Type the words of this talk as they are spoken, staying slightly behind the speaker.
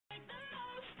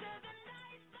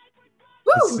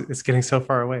Woo! It's getting so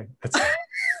far away.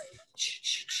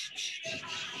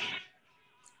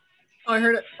 Oh, I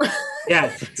heard it.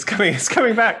 Yes. It's coming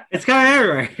back. It's coming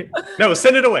everywhere. No,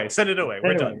 send it away.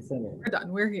 We're done. We're done.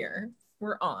 We're here.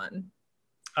 We're on.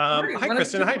 Hi,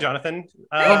 Kristen. Hi, Jonathan.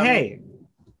 Hey.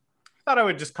 Thought I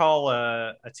would just call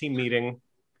a team meeting.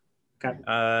 Okay.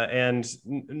 And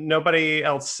nobody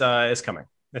else is coming.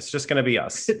 It's just going to be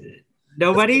us.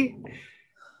 Nobody?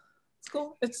 It's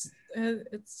cool. It's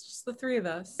just the three of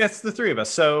us. It's the three of us.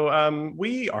 So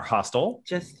we are Hostel.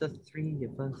 Just the three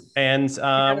of us. And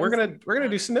we're gonna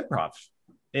do some improv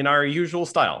in our usual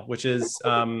style, which is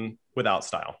without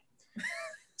style.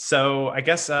 So I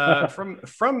guess from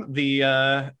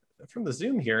the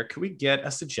Zoom here, could we get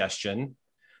a suggestion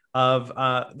of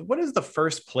what is the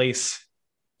first place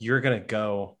you're gonna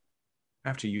go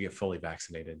after you get fully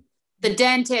vaccinated? The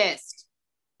dentist.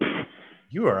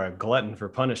 You are a glutton for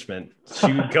punishment.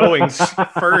 You going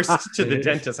first to the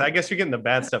dentist. I guess you're getting the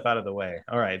bad stuff out of the way.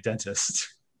 All right, dentist.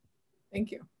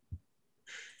 Thank you.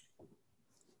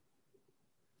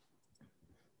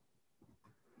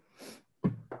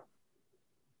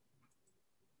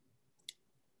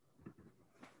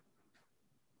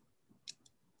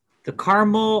 The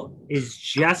caramel is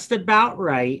just about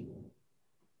right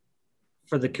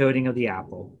for the coating of the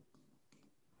apple.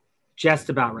 Just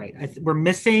about right. We're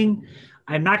missing,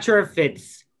 I'm not sure if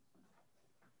it's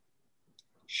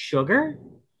sugar.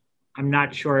 I'm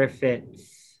not sure if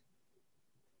it's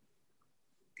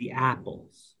the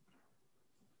apples.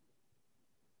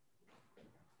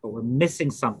 But we're missing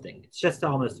something. It's just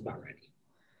almost about ready.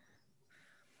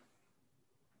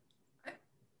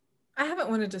 I haven't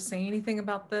wanted to say anything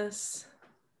about this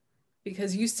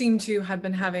because you seem to have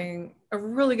been having a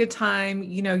really good time.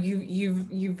 You know,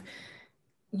 you've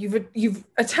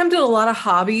attempted a lot of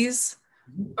hobbies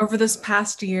over this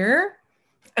past year,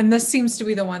 and this seems to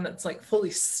be the one that's like fully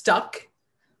stuck,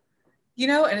 you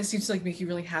know, and it seems to like make you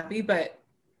really happy. But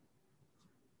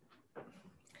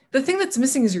the thing that's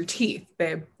missing is your teeth,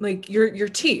 babe. Like your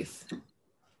teeth.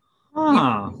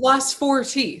 Huh. You lost 4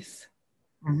 teeth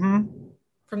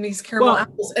from these caramel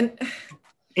apples, and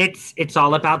it's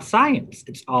all about science.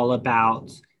 It's all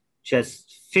about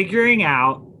just figuring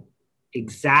out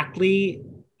exactly,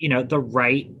 you know, the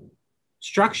right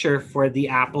structure for the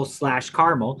apple /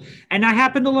 caramel. And I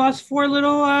happen to lost 4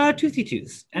 little toothy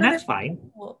tooths, and that's fine.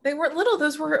 Well, they weren't little;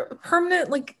 those were permanent,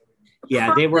 like.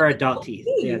 Yeah, they were adult teeth.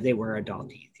 Yeah, they were adult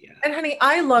teeth. Yeah. And honey,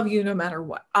 I love you no matter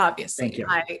what. Obviously, thank you.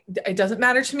 It doesn't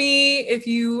matter to me if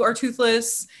you are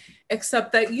toothless,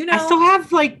 except that you know I still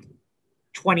have like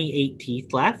 28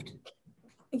 teeth left.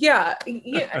 Yeah.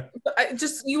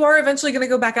 You are eventually going to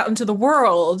go back out into the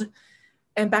world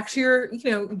and back to your, you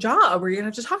know, job where you're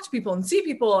going to have to talk to people and see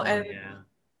people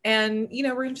and you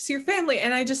know, we're going to see your family.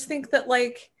 And I just think that,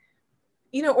 like,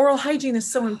 you know, oral hygiene is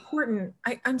so important.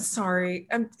 I'm sorry.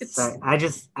 I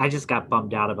just got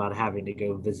bummed out about having to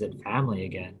go visit family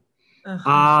again.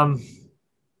 Yeah.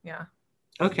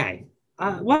 Okay.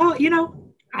 Well, you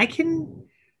know, I can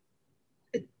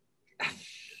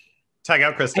tag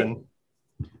out Kristen.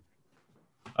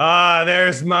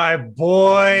 There's my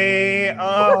boy.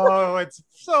 Oh, it's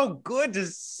so good to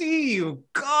see you.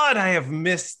 God, I have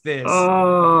missed this.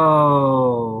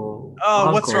 Oh,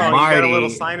 what's wrong? Marty, you got a little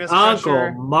sinus Uncle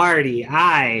pressure? Marty,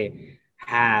 I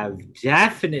have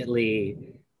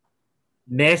definitely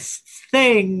missed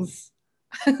things.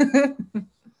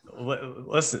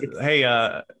 Listen, hey,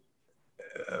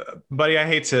 buddy, I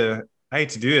hate to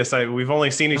do this. We've only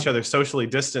seen each other socially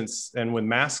distanced and with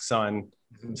masks on.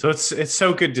 So it's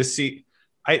so good to see.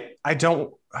 I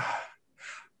don't.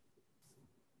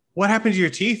 What happened to your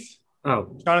teeth?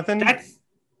 Oh, Jonathan, that's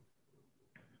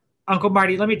Uncle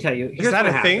Marty. Let me tell you. Is that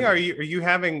a thing? Are you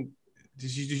having?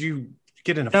 Did you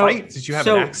get in a fight? Did you have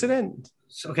an accident?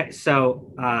 Okay,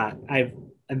 so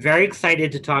I'm very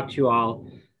excited to talk to you all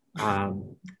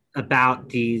about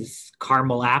these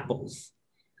caramel apples,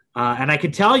 and I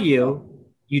can tell you,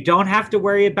 you don't have to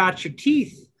worry about your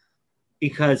teeth,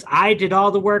 because I did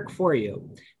all the work for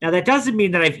you. Now, that doesn't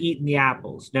mean that I've eaten the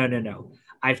apples. No.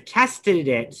 I've tested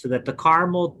it so that the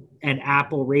caramel and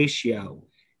apple ratio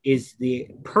is the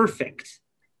perfect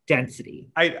density.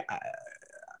 I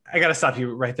got to stop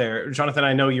you right there. Jonathan,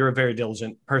 I know you're a very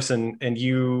diligent person and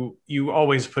you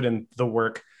always put in the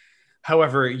work.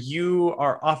 However, you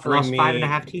are offering me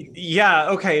 5.5 teeth.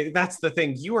 Yeah, okay, that's the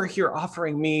thing. You are here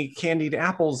offering me candied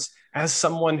apples as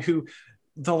someone who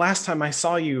the last time I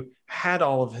saw you had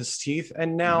all of his teeth,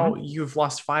 and now you've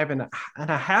lost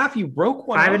 5.5. You broke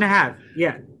one 5.5.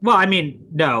 Yeah. Well, I mean,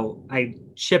 no, I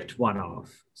chipped one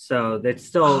off, so it's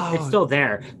still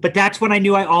there. But that's when I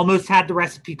knew I almost had the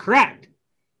recipe correct.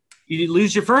 You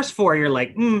lose your first 4, you're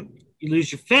like, you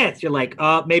lose your 5th, you're like,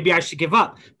 maybe I should give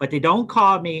up. But they don't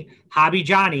call me Hobby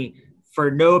Johnny for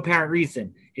no apparent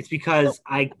reason. It's because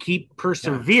I keep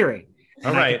persevering. Yeah.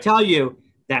 And I can tell you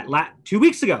that 2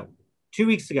 weeks ago,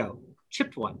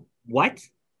 chipped one. What?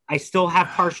 I still have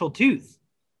partial tooth.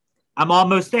 I'm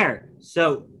almost there.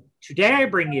 So today I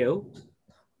bring you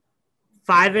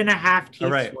 5.5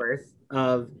 teeth worth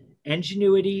of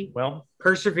ingenuity,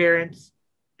 perseverance,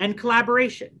 and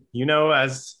collaboration. You know,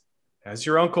 as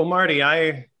your Uncle Marty,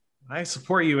 I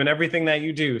support you in everything that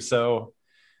you do. So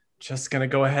just gonna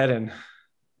go ahead and,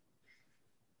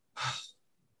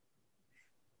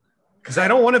 because I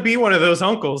don't want to be one of those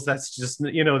uncles that's just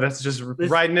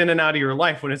riding in and out of your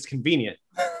life when it's convenient.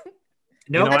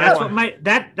 No,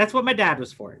 that's what my dad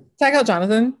was for. Check out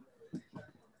Jonathan.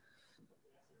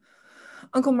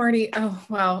 Uncle Marty. Oh,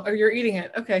 wow. Oh, you're eating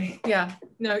it. Okay. Yeah.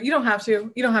 No, you don't have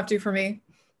to. You don't have to for me.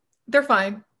 They're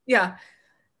fine. Yeah.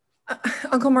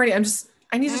 Uncle Marty, I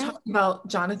need to talk about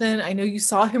Jonathan. I know you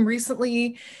saw him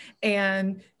recently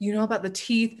and you know about the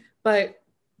teeth, but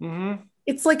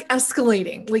it's like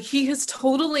escalating. Like he has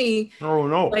totally,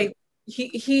 like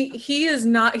he is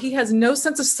not, he has no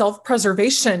sense of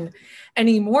self-preservation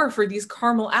anymore for these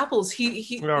caramel apples.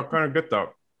 Yeah, kind of get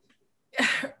that.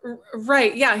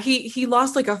 Right. Yeah. He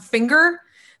lost like a finger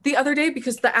the other day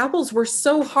because the apples were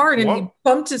so hard and he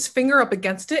bumped his finger up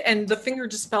against it and the finger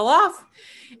just fell off.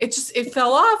 It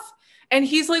fell off. And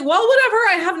he's like, well, whatever.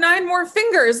 I have 9 more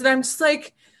fingers. And I'm just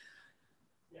like,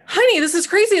 honey, this is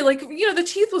crazy. Like, you know, the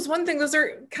teeth was one thing. Those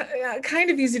are kind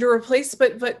of easy to replace,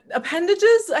 but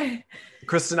appendages.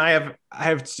 Kristen, I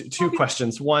have 2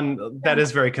 questions. One, that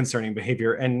is very concerning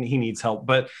behavior and he needs help.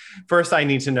 But first I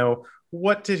need to know,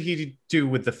 what did he do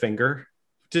with the finger?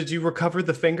 Did you recover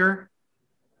the finger?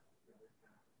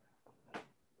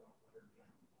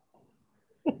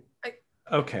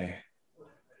 Okay.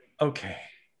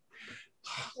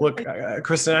 Look,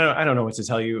 Kristen, I don't know what to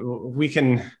tell you. We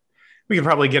can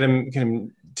probably get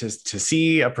him to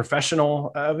see a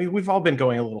professional. We've all been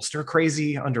going a little stir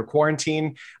crazy under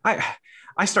quarantine.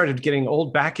 I started getting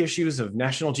old back issues of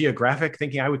National Geographic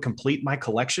thinking I would complete my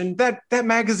collection. That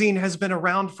magazine has been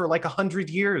around for like 100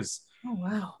 years. Oh,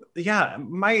 wow. Yeah,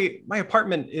 my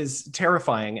apartment is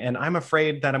terrifying and I'm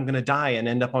afraid that I'm going to die and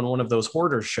end up on one of those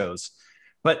hoarders shows.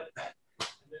 But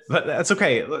that's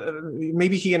okay.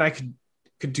 Maybe he and I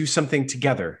could do something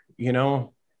together, you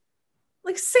know?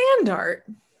 Like sand art.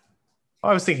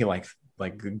 I was thinking like a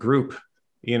group,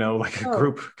 you know, like a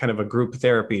group, kind of a group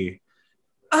therapy.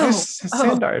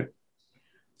 Sand art.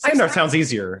 Sand art sounds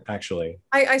easier, actually.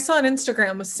 I saw an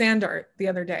Instagram with sand art the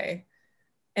other day,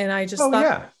 and I just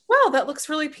thought, wow, that looks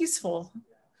really peaceful.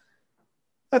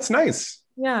 That's nice.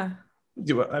 Yeah.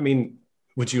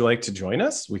 Would you like to join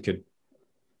us? We could.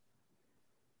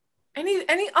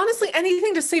 Honestly,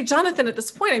 anything to save Jonathan at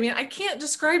this point. I mean, I can't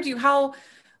describe to you how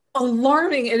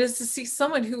alarming it is to see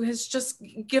someone who has just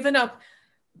given up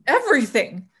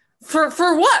everything for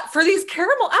what? For these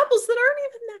caramel apples that aren't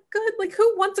even that good. Like,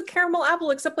 who wants a caramel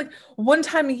apple except like one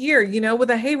time a year, you know,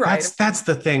 with a hayride? That's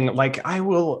the thing. Like, I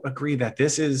will agree that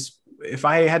this is, if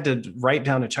I had to write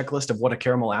down a checklist of what a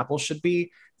caramel apple should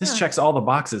be, this checks all the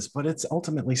boxes, but it's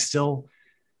ultimately still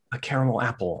a caramel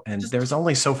apple. And there's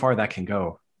only so far that can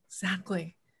go.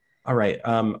 Exactly. All right.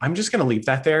 I'm just going to leave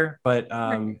that there, but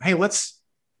hey, let's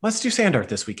do sand art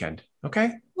this weekend.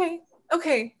 Okay.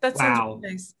 Okay. That sounds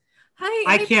really nice.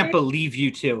 I can't believe you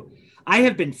two. I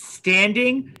have been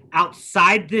standing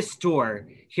outside this door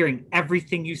hearing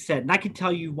everything you said. And I can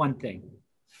tell you one thing.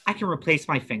 I can replace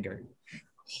my finger.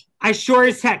 I sure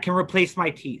as heck can replace my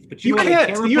teeth. But you know what I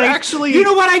can't replace? You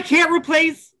know what I can't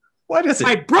replace? What is it?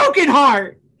 My broken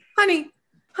heart. Honey.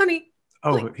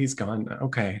 Oh, like, he's gone.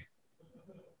 Okay.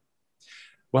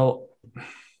 Well,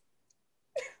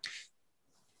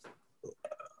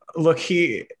 look,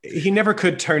 he never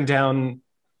could turn down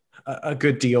a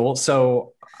good deal.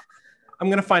 So I'm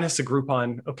going to find us a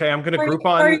Groupon. Okay. I'm going to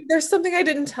Groupon. There's something I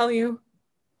didn't tell you.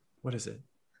 What is it?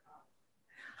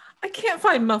 I can't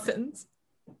find muffins.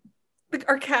 Like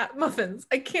our cat muffins.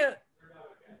 I can't.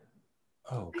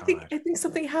 Oh, God. I think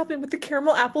something happened with the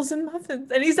caramel apples and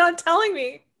muffins and he's not telling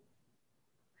me.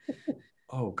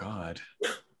 Oh, God.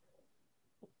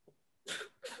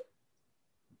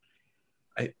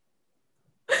 I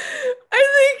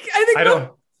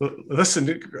don't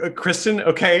listen, Kristen.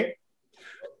 Okay,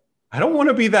 I don't want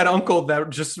to be that uncle that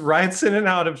just rides in and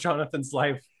out of Jonathan's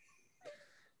life,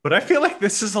 but I feel like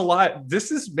this is a lot.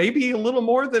 This is maybe a little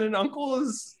more than an uncle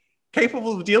is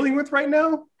capable of dealing with right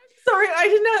now. Sorry, I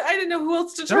didn't know who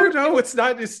else to turn. No, it's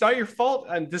not your fault.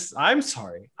 And I'm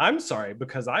sorry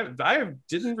because I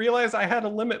didn't realize I had a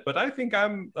limit, but I think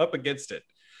I'm up against it.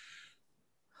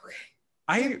 Okay.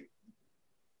 I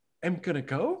am gonna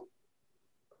go,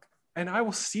 and I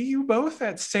will see you both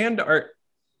at Sand Art.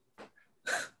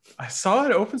 I saw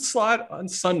an open slot on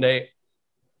Sunday,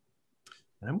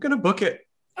 and I'm gonna book it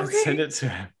and send it to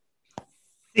him.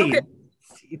 Okay.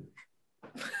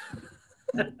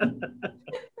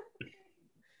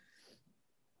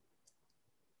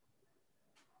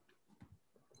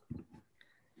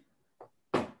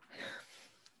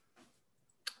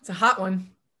 It's a hot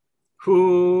one.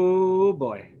 Oh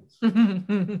boy.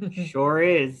 Sure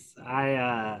is.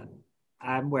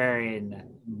 I'm wearing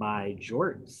my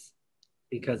jorts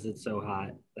because it's so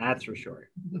hot. That's for sure.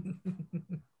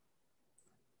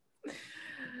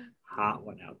 Hot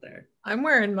one out there. I'm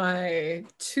wearing my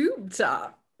tube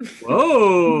top.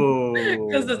 Whoa.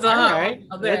 Because it's a hot one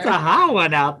out there. It's a hot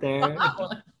one out there. A hot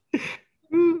one.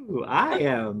 Ooh, I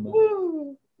am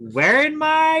wearing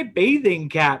my bathing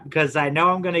cap because I know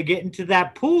I'm going to get into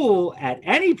that pool at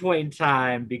any point in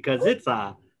time because it's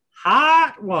a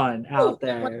hot one out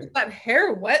there. That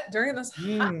hair wet during this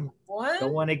hot one.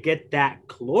 Don't want to get that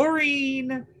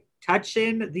chlorine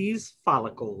touching these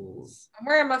follicles. I'm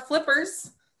wearing my flippers.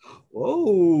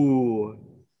 Whoa.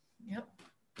 Yep.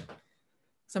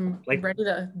 So I'm ready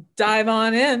to dive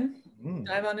on in.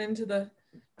 Dive on into the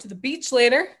beach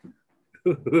later.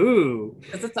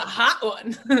 Because it's a hot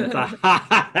one. It's a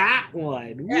hot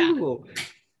one. Woo.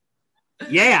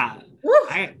 Yeah.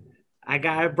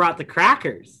 I brought the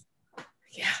crackers.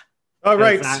 Yeah. All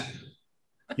right.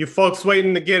 You folks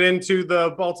waiting to get into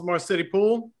the Baltimore City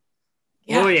pool?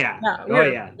 Yeah. Oh, yeah. Oh,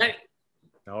 yeah.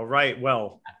 All right.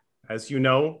 Well, as you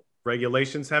know,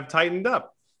 regulations have tightened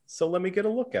up. So let me get a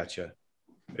look at you.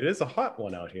 It is a hot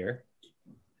one out here.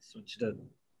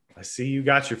 I see you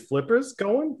got your flippers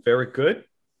going. Very good.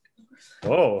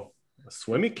 Oh, a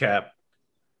swimmy cap.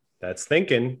 That's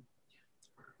thinking.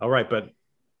 All right, but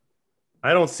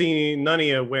I don't see none of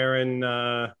you wearing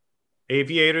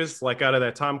aviators like out of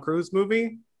that Tom Cruise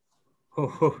movie.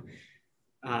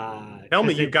 Tell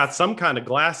me you got some kind of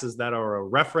glasses that are a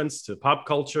reference to pop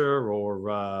culture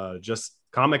or just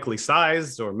comically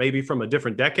sized or maybe from a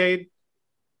different decade.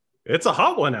 It's a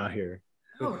hot one out here.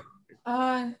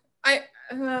 I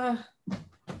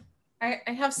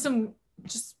have some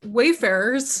just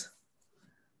Wayfarers.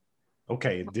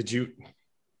 Okay, did you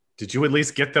at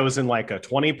least get those in like a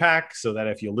 20 pack so that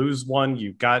if you lose one,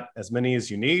 you got as many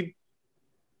as you need?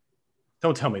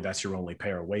 Don't tell me that's your only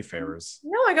pair of Wayfarers.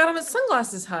 No, I got them at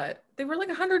Sunglasses Hut. They were like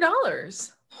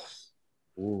 $100.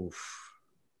 Oof.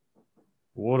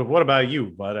 What about you,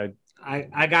 bud?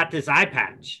 I got this eye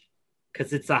patch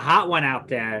because it's a hot one out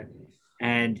there.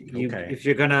 And if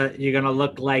you're gonna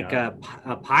look like a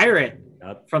pirate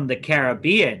from the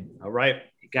Caribbean, all right,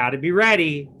 you got to be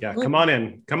ready. Yeah, come on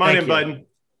in, bud.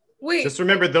 Wait, just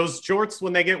remember those jorts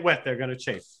when they get wet, they're gonna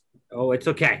chafe. Oh, it's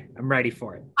okay. I'm ready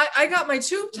for it. I got my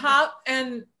tube top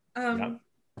and I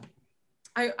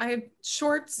have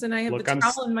shorts and I have the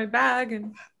towel in my bag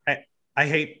and I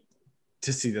hate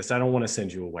to see this. I don't want to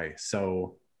send you away,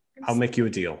 so I'll make you a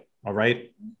deal. All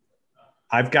right.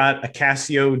 I've got a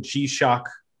Casio G-Shock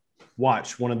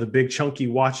watch, one of the big chunky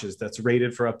watches that's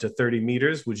rated for up to 30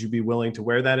 meters. Would you be willing to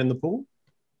wear that in the pool?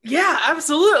 Yeah,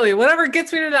 absolutely. Whatever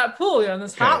gets me to that pool,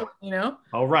 this hot one,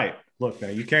 All right. Look, now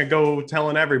you can't go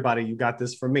telling everybody you got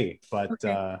this from me, but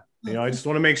I just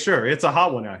want to make sure it's a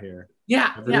hot one out here.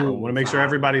 Yeah. I want to make sure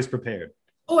everybody's prered.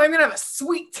 Oh, I'm going to have a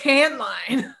sweet tan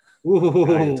line. Ooh.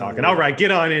 Now you're talking. All right,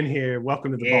 get on in here.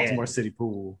 Welcome to the Baltimore City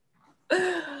pool.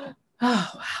 Oh,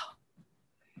 wow.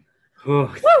 A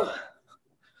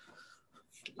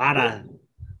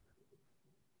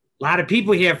lot of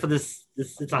people here for this.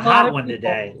 It's a hot one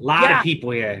today. A lot of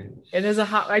people here. It is a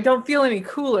hot. I don't feel any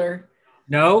cooler.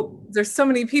 No, there's so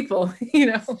many people.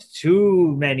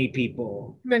 Too many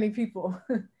people. Many people.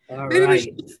 Maybe we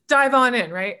should just dive on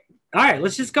in, right? All right,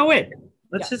 let's just go in.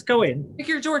 Let's just go in. Take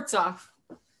your jorts off.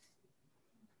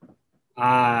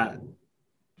 I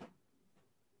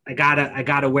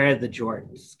gotta wear the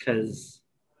jorts because.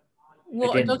 I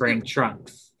didn't bring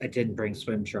trunks. I didn't bring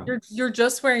swim trunks. You're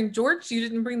just wearing jorts? You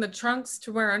didn't bring the trunks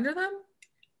to wear under them?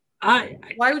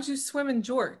 Why would you swim in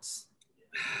jorts?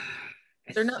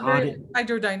 They're not very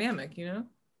hydrodynamic,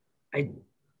 I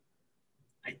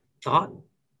thought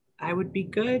I would be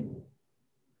good.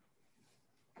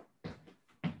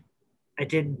 I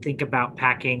didn't think about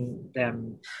packing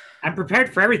them. I'm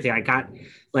prepared for everything. I got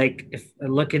if I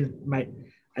look in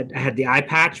I had the eye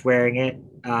patch wearing it.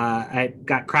 I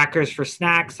got crackers for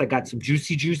snacks. I got some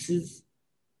juicy juices.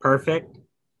 perfect.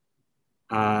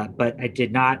 But I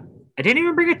didn't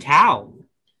even bring a towel.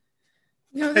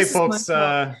 No, Hey, this is my folks.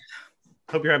 fault.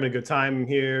 Hope you're having a good time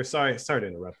here. Sorry to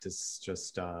interrupt. It's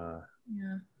just I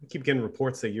keep getting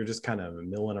reports that you're just kind of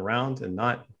milling around and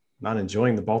not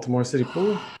enjoying the Baltimore City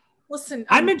pool. Listen,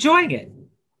 I'm enjoying it.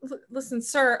 Listen,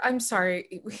 sir, I'm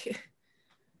sorry.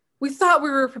 We thought we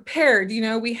were prepared.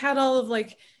 We had all of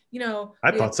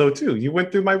I thought so too. You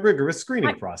went through my rigorous screening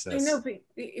I process. know, but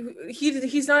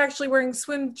he's not actually wearing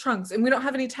swim trunks, and we don't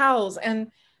have any towels, and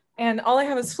all I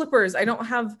have is flippers. I don't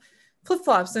have flip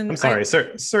flops. And I'm sorry,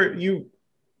 sir.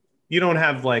 You don't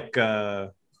have like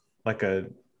a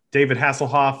David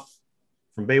Hasselhoff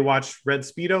from Baywatch red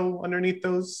Speedo underneath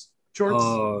those shorts?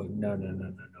 Oh, no.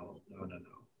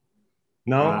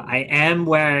 No? I am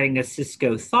wearing a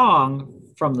Cisco thong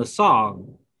from the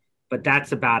song, but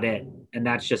that's about it. And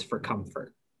that's just for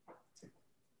comfort.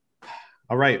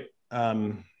 All right. Well,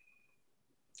 I'm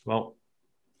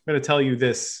going to tell you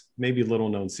this maybe little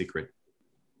known secret.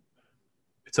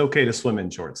 It's okay to swim in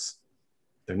shorts.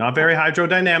 They're not very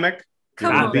hydrodynamic.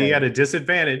 You're going to be at a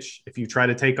disadvantage if you try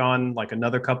to take on like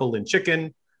another couple in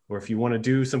chicken, or if you want to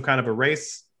do some kind of a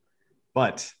race.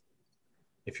 But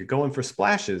if you're going for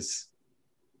splashes,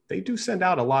 they do send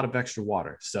out a lot of extra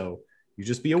water. So you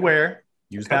just be aware,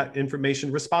 use that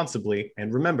information responsibly.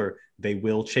 And remember, they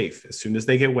will chafe. As soon as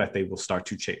they get wet, they will start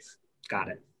to chafe. Got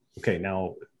it. Okay,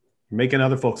 now you're making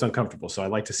other folks uncomfortable. So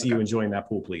I'd like to see you enjoying that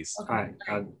pool, please. All right.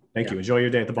 Thank you. Enjoy your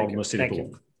day at the Baltimore City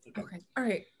pool. Okay. All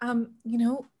right.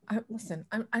 Listen,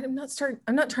 I'm not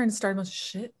trying to start a bunch of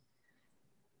shit.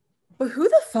 But who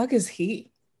the fuck is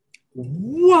he?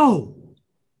 Whoa.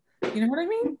 You know what I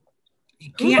mean?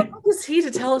 Who the fuck is he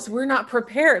to tell us we're not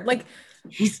prepared? Like,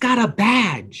 he's got a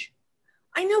badge.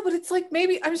 I know, but it's like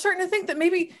maybe I'm starting to think that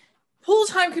maybe pool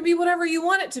time can be whatever you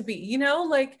want it to be.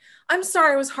 Like, I'm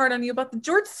sorry I was hard on you about the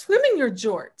jorts, swimming your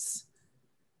jorts.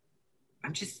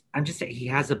 I'm just saying he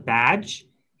has a badge.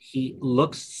 He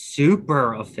looks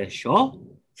super official.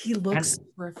 He looks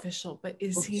super official, but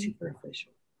is he super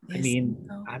official?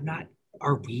 I'm not.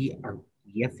 Are we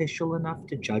official enough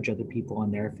to judge other people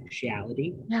on their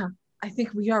officiality? Yeah, I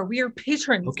think we are. We are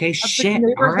patrons. Okay, shit.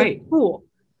 All right. Pool.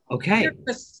 Okay.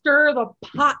 We're to stir the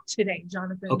pot today,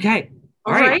 Jonathan. Okay.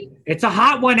 All right. It's a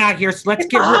hot one out here, so let's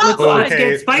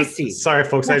get spicy. Sorry,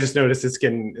 folks. I just noticed it's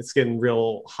getting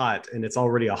real hot, and it's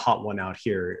already a hot one out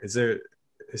here. Is there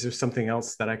something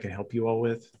else that I can help you all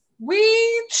with?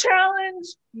 We challenge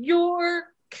your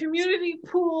community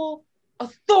pool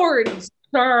authority,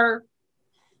 sir.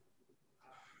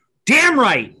 Damn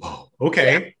right.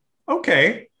 Okay. Yeah.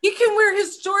 Okay. He can wear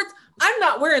his jorts. I'm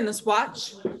not wearing this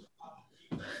watch.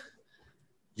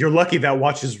 You're lucky that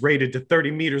watch is rated to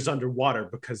 30 meters underwater,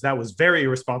 because that was very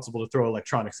irresponsible to throw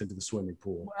electronics into the swimming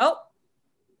pool. Well,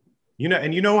 you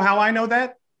know how I know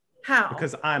that? How?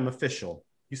 Because I'm official.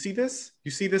 You see this?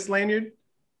 You see this lanyard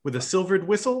with a silvered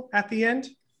whistle at the end?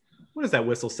 What does that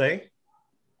whistle say?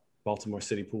 Baltimore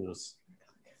City Pools.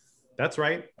 That's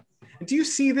right. And do you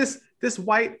see this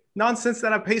white nonsense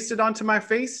that I pasted onto my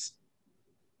face?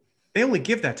 They only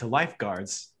give that to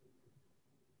lifeguards.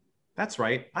 That's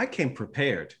right. I came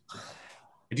prepared.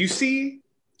 Do you see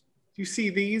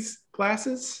these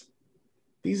glasses?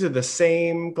 These are the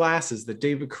same glasses that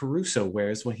David Caruso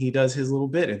wears when he does his little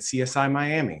bit in CSI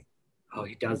Miami. Oh,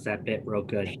 he does that bit real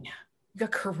good. You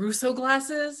got Caruso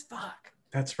glasses? Fuck.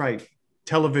 That's right.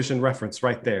 Television reference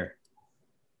right there.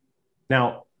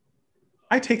 Now,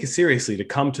 I take it seriously to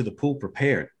come to the pool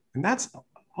prepared, and that's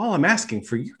all I'm asking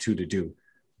for you two to do.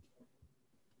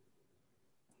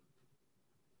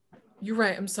 You're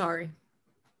right. I'm sorry.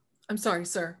 I'm sorry,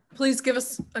 sir. Please give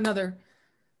us another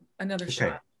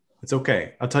shot. It's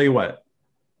okay. I'll tell you what.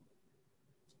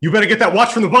 You better get that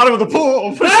watch from the bottom of the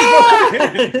pool.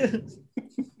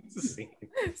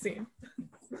 Scene.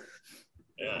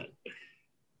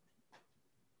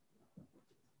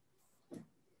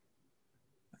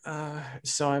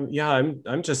 So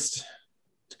I'm just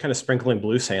kind of sprinkling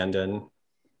blue sand in.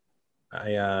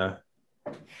 I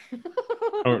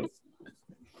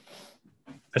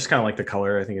just kind of like the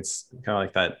color. I think it's kind of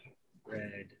like that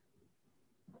red.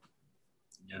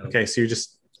 No. Okay, so you're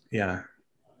just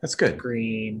that's good.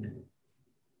 Green.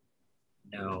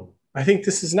 No. I think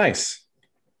this is nice.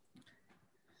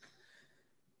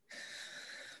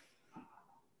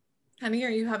 Honey, are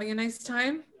you having a nice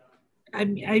time? I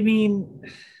mean,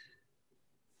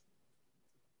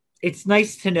 it's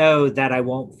nice to know that I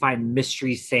won't find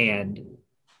mystery sand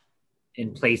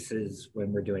in places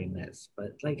when we're doing this,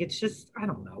 but like, it's just, I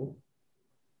don't know.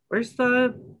 Where's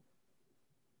the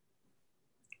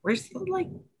like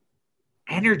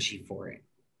energy for it?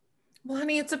 Well,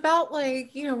 honey, it's about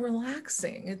like,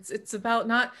 relaxing. It's about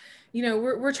not,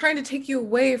 we're trying to take you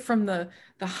away from the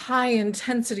high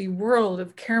intensity world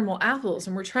of caramel apples,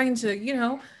 and we're trying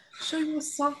to, show you a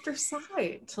softer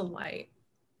side to light.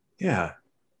 Yeah.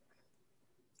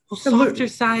 Well, softer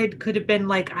side could have been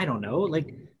like, I don't know,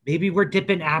 like maybe we're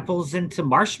dipping apples into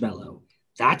marshmallow.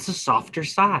 That's a softer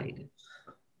side.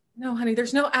 No, honey,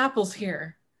 there's no apples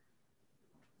here.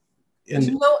 And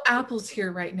there's no apples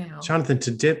here right now. Jonathan,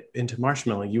 to dip into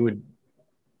marshmallow, you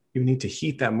need to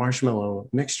heat that marshmallow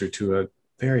mixture to a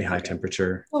very high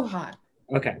temperature. So hot.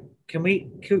 Okay. Could we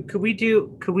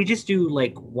just do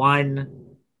like one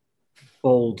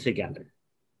bowl together?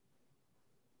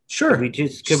 Sure. Could we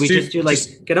just do like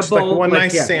get a bowl? Like one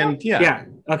like, nice sand. Yeah.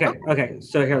 Yeah. Okay.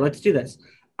 So here, let's do this.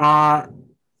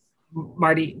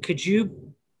 Marty, could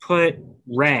you put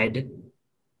red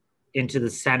into the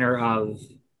center of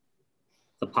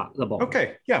the bowl?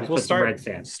 Okay. Yeah. Just we'll start with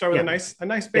a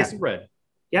nice base of red.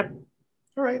 Yep.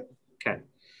 All right. Okay.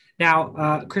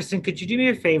 Now, Kristen, could you do me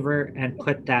a favor and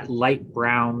put that light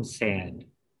brown sand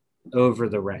over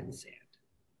the red sand?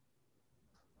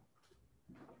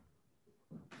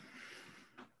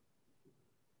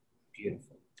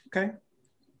 Beautiful. Okay.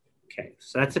 Okay,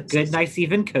 so that's a good, nice,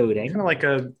 even coating. Kind of like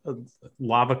a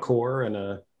lava core and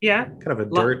a kind of a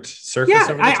dirt surface. Yeah,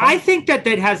 over the top. I think that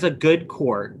has a good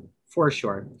core for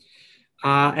sure.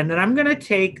 And then I'm gonna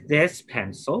take this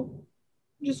pencil.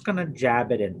 I'm just gonna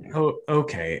jab it in there. Oh,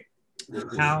 okay.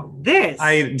 Now this,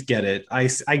 I get it. I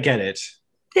get it.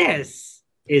 This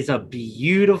is a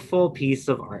beautiful piece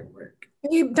of artwork.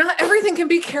 Babe, not everything can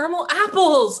be caramel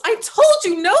apples. I told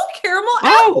you no caramel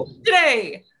apples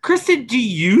today. Kristen, do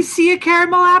you see a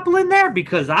caramel apple in there?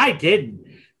 Because I didn't.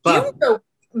 But,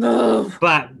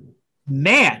 but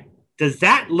man, does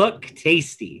that look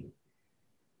tasty?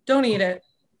 Don't eat it.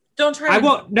 Don't try. I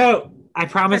won't. No, I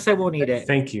promise I won't eat it.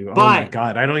 Thank you. Oh my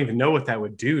God. I don't even know what that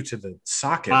would do to the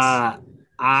sockets.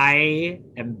 I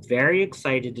am very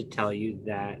excited to tell you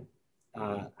that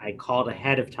I called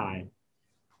ahead of time.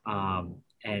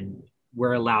 And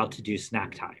we're allowed to do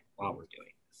snack time while we're doing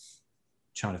this.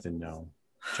 Jonathan, no.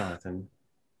 Jonathan,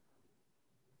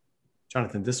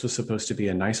 this was supposed to be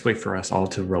a nice way for us all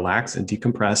to relax and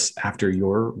decompress after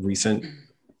your recent,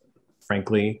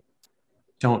 frankly,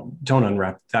 don't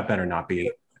unwrap. That better not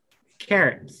be.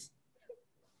 Carrots.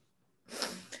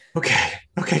 Okay,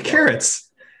 carrots.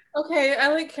 Okay, I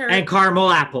like carrots. And caramel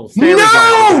apples.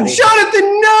 No!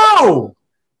 Jonathan, no!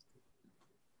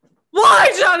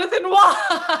 Why, Jonathan?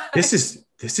 Why? This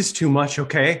is too much,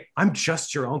 okay? I'm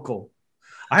just your uncle.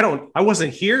 I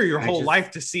wasn't here your whole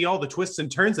life to see all the twists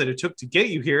and turns that it took to get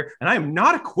you here, and I am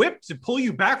not equipped to pull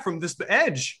you back from this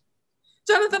edge.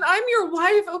 Jonathan, I'm your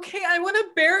wife, okay? I want to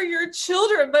bear your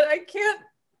children, but I can't.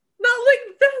 Not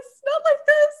like this. Not like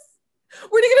this.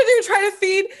 What are you gonna do? Try to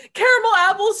feed caramel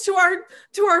apples to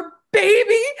our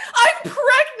baby? I'm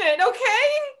pregnant, okay?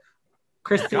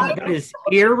 Kristen, it is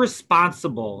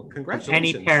irresponsible of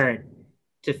any parent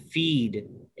to feed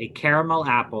a caramel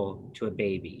apple to a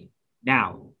baby.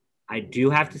 Now, I do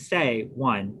have to say,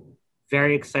 one,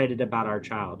 very excited about our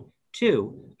child.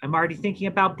 Two, I'm already thinking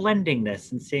about blending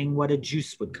this and seeing what a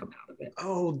juice would come out of it.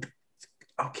 Oh,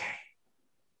 okay.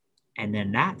 And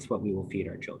then that's what we will feed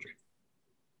our children.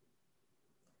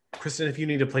 Kristen, if you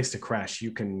need a place to crash,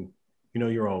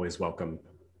 you're always welcome.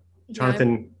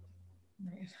 Jonathan,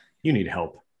 you need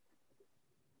help.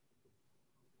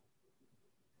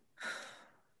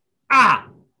 Ah!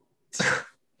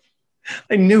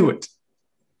 I knew it.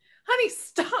 Honey,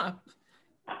 stop.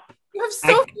 You have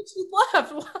so much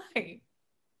left. Why?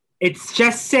 It's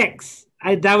just 6.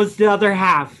 That was the other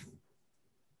half.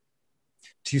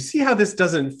 Do you see how this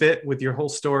doesn't fit with your whole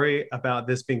story about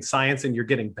this being science and you're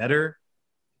getting better?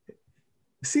 It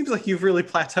seems like you've really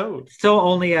plateaued. Still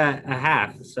only a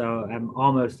half, so I'm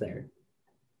almost there.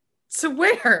 So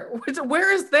where?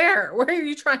 Where is there? Where are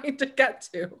you trying to get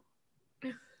to?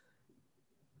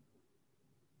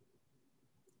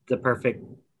 The perfect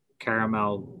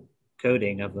caramel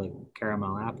coating of a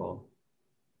caramel apple.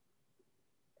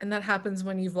 And that happens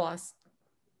when you've lost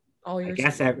all your... I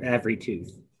guess every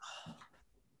tooth.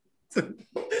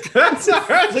 That's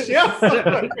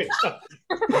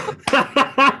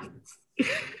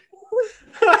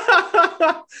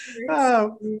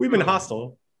we've been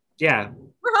hostile. Yeah.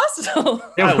 We're hostile.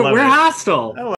 We're hostile.